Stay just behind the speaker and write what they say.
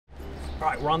All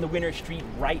right, we're on the Winter Street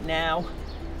right now.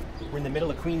 We're in the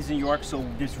middle of Queens, New York, so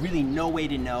there's really no way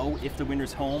to know if the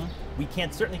winner's home. We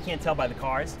certainly can't tell by the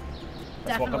cars.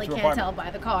 Definitely can't tell by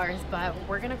the cars, but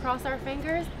we're gonna cross our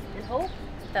fingers and hope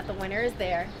that the winner is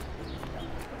there.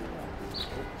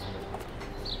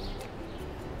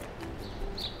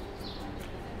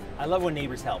 I love when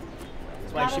neighbors help.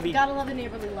 That's why Gotta love a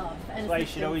neighborly love. That's why you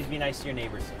should always be nice to your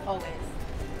neighbors. Always.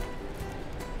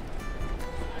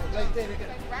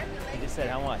 You just said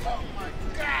how much? Oh my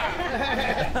God!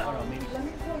 I don't know, maybe. Let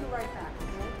me call you right back,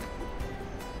 okay?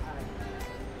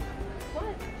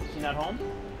 What? She's not home?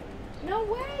 No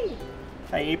way!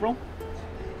 Hi, April.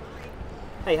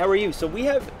 Hey, how are you? So we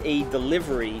have a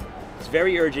delivery. It's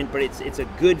very urgent, but it's a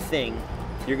good thing.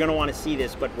 You're gonna want to see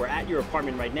this, but we're at your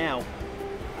apartment right now.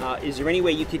 Is there any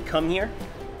way you could come here?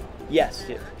 Yes.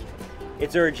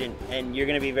 It's urgent, and you're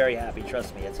gonna be very happy.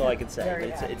 Trust me. That's all I can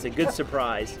say. It's a good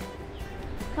surprise.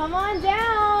 Come on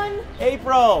down!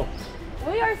 April!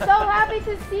 We are so happy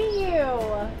to see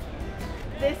you!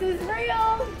 This is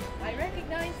real! I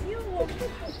recognize you!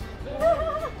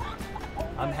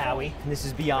 I'm Howie, and this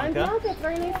is Bianca. I'm Bianca, it's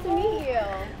very nice to meet you.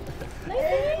 Nice to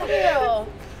meet you!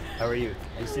 How are you?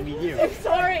 Nice to meet you. I'm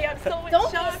sorry, I'm so in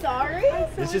Don't shock. be sorry!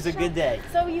 This is a good day.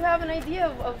 So you have an idea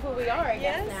of who we are, I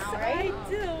guess, Yes, now, right? I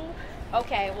do.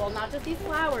 Okay, well, not just these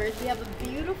flowers. We have a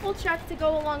beautiful check to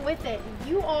go along with it.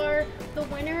 You are the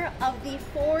winner of the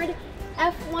Ford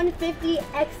F-150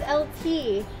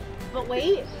 XLT. But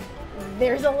wait,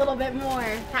 there's a little bit more.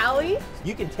 Howie?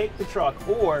 You can take the truck,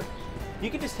 or you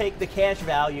can just take the cash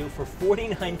value for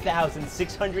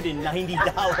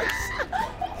 $49,690.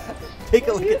 Take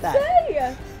a look at that.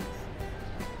 Say?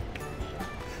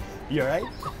 You all right?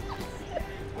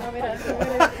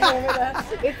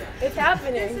 It's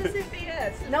happening. This isn't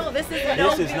BS. No, this is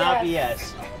This is not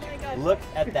BS. Oh my God. Look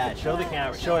at that. Show the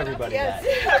camera. Show everybody Yes,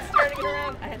 that. I was turning it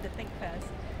around. I had to think fast.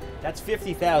 That's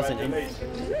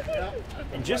 $50,000.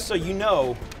 And just so you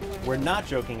know, we're not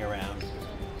joking around.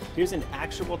 Here's an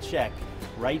actual check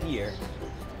right here.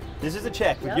 This is a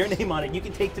check with your name on it. You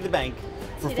can take to the bank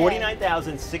for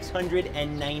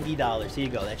 $49,690. Here you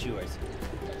go. That's yours.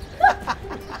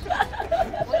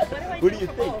 What do you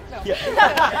think?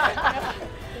 Yeah.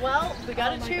 Well, we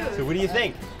gotta choose. So what do you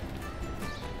think?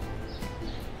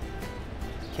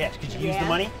 Cash. Could you use the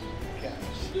money?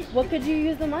 What could you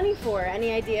use the money for?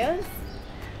 Any ideas?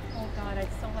 Oh God, I'd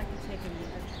so like to take a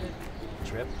trip.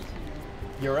 Trip?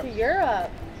 Europe? To Europe.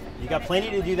 You got plenty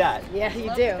to do that. Yeah, you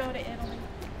Love do. to go to Italy.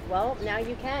 Well, now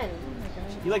you can.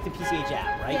 You like the PCH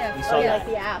app, right? Yeah. We saw Oh, you that. like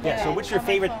the app. Yeah. So Okay. what's your On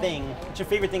my favorite phone. thing? What's your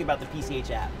favorite thing about the PCH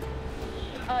app?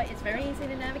 It's very easy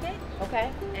to navigate, Okay.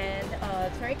 and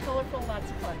it's very colorful, lots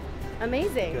of fun.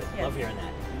 Amazing. Good. Yes. Love hearing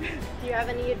that. Do you have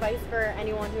any advice for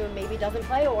anyone who maybe doesn't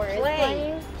play or is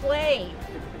Play, playing?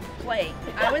 play.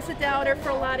 I was a doubter for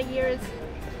a lot of years.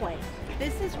 Play.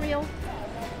 This is real.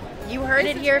 You heard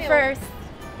This it is here real. first.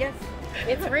 Yes,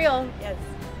 It's real. yes.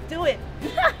 Do it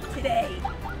today.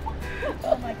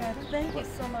 Oh my God, thank you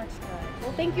so much, guys.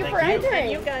 Well, thank you Thank for you. entering.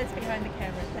 And you guys behind the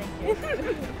camera, thank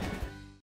you.